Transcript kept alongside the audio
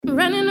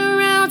running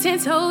around, 10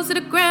 toes to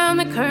the ground.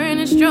 The current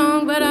is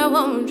strong, but I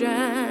won't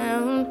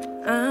drown.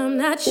 I'm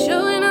not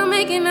sure when I'm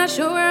making, not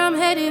sure where I'm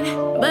headed,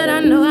 but I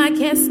know I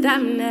can't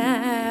stop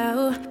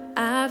now.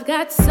 I've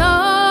got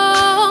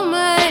so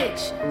much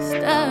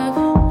stuff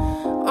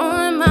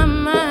on my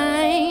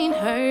mind,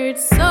 hurt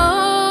so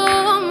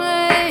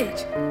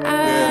much,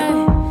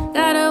 I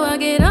gotta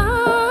walk it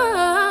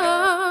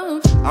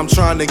off. I'm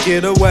trying to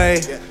get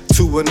away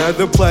to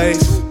another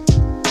place,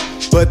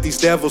 but these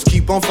devils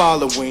keep on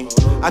following.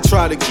 I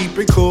try to keep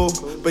it cool,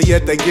 but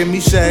yet they give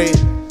me shade.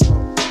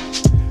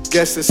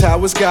 Guess that's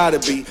how it's gotta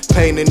be.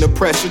 Pain and the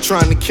pressure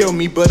trying to kill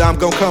me, but I'm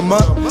gon' come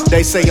up.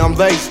 They say I'm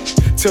lazy,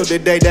 till the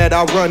day that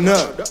I run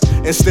up,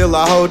 and still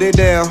I hold it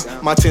down.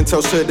 My 10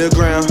 toes to the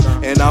ground,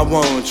 and I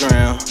won't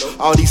drown.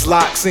 All these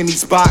locks in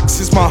these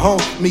boxes, my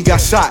homie got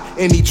shot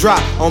and he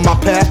dropped. On my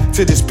path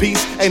to this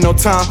peace, ain't no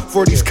time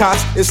for these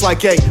cops. It's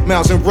like 8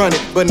 miles and running,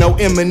 but no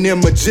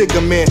Eminem or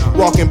Jigga Man.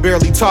 Walking,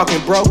 barely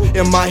talking, bro.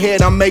 In my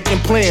head, I'm making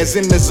plans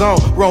in the zone,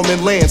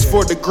 roaming lands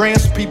for the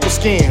grams people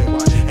scan.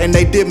 And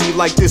they did me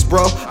like this,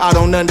 bro, I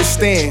don't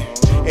understand.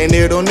 And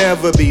it'll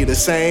never be the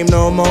same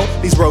no more.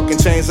 These broken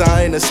chains,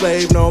 I ain't a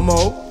slave no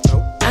more.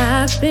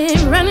 I've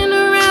been running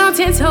around,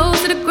 10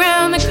 toes to the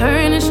ground. The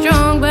current is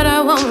strong, but I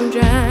won't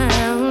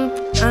drown.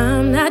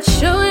 I'm not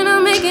sure when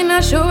I'm making,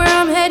 not sure where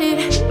I'm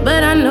headed,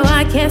 but I know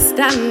I can't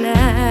stop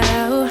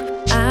now.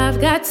 I've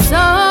got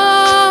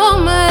so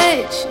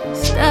much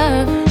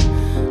stuff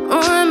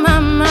on my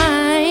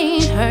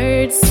mind,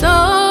 hurt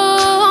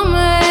so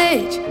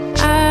much,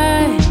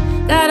 I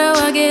gotta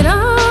walk it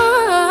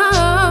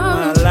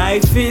off. My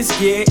life is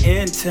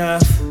getting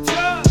tough,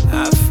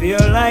 I feel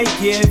like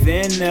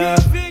giving up.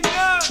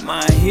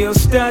 My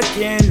heels stuck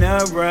in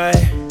a rut,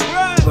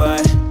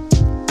 but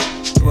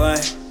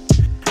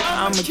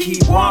I'ma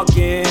keep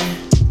walking.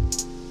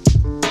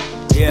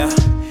 Yeah,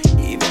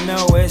 even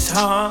though it's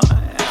hard,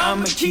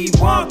 I'ma keep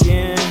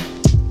walking.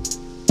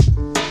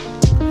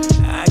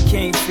 I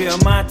can't feel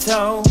my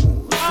toes,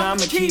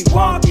 I'ma keep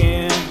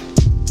walking.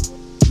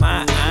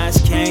 My eyes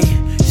can't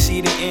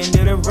see the end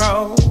of the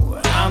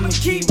road, I'ma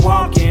keep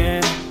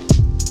walking.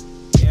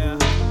 Yeah,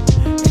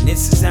 and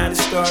this is how the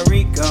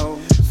story goes.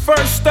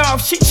 First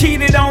off, she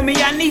cheated on me,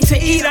 I need to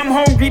eat, I'm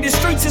hungry. The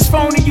streets is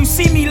phony, you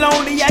see me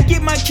lonely. I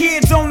get my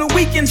kids on the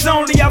weekends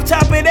only. Off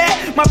top of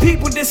that, my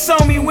people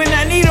disown me when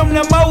I need them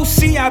the most.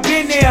 See, I've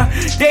been there,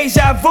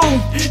 deja vu.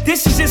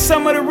 This is just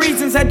some of the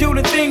reasons I do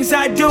the things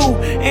I do.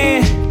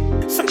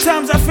 And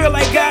sometimes I feel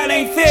like God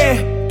ain't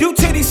fair. Due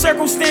to these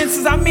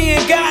circumstances, I mean,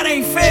 God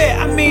ain't fair.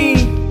 I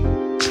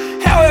mean,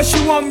 how else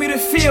you want me to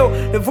feel?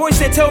 The voice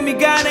that told me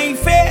God ain't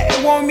fair,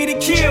 it want me to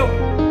kill.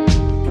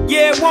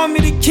 Yeah, it want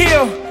me to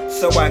kill.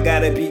 So I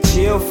gotta be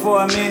chill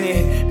for a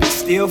minute, be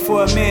still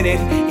for a minute,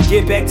 and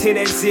get back to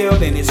that zeal,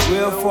 and it's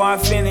real before I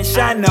finish.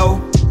 I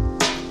know,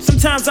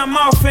 sometimes I'm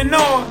off and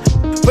on,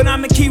 but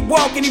I'ma keep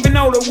walking, even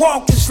though the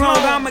walk is long,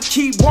 I'ma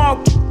keep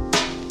walking.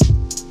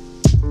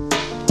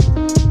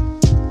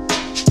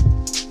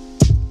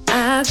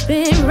 I've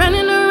been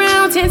running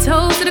around, 10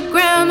 toes to the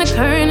ground. The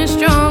current is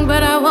strong,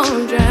 but I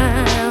won't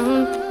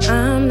drown.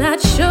 I'm not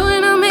sure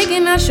when I'm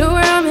making, not sure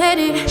where I'm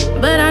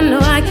headed, but I know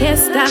I can't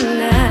stop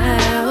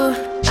now.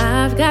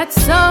 I've got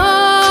so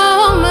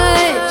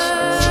much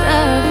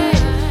stuff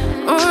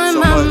on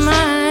my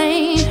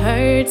mind,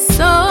 hurt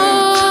so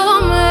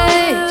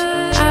much,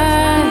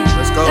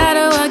 I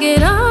gotta walk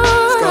it off.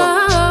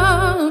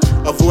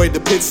 Avoid the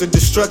pits of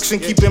destruction,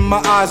 keeping my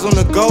eyes on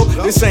the goal.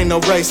 This ain't no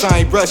race, I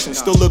ain't rushing.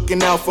 Still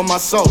looking out for my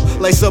soul.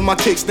 Lace up my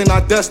kicks, then I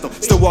dust them.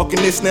 Still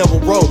walking this narrow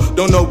road.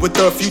 Don't know what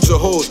the future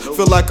holds.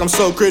 Feel like I'm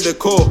so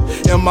critical.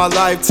 In my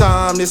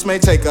lifetime, this may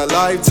take a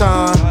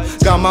lifetime.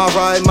 Got my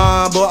right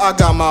mind, boy, I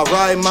got my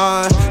right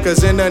mind.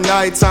 Cause in the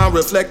nighttime,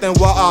 reflecting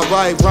while I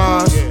write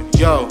rhymes.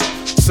 Yo,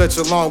 such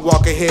a long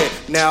walk ahead.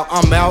 Now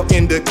I'm out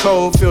in the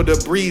cold, feel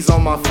the breeze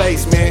on my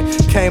face, man.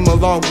 Came a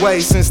long way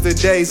since the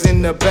days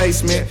in the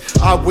basement.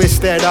 I wish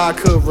that I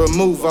could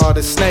remove all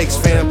the snakes,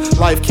 fam.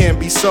 Life can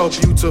be so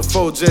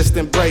beautiful, just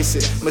embrace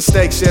it.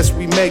 Mistakes, yes,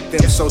 we make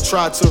them, so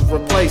try to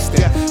replace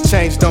them.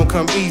 Change don't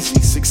come easy,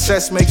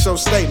 success makes your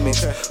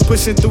statements.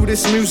 Pushing through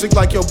this music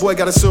like your boy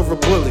got a silver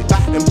bullet.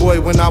 And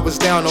boy, when I was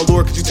down, oh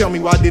Lord, could you tell me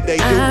why did they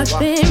do it? I've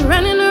been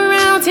running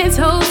around, 10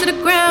 toes to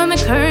the ground. The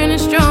current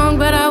is strong,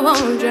 but I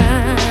won't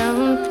drown.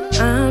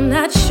 I'm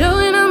not sure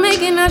when I'm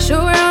making, not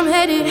sure where I'm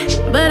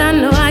headed, but I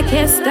know I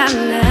can't stop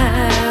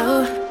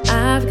now.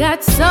 I've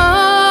got so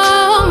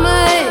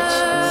much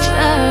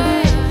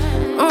stuff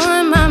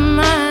on my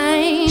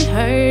mind,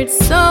 hurt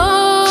so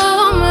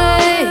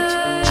much,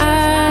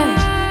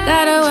 I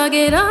gotta walk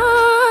it off.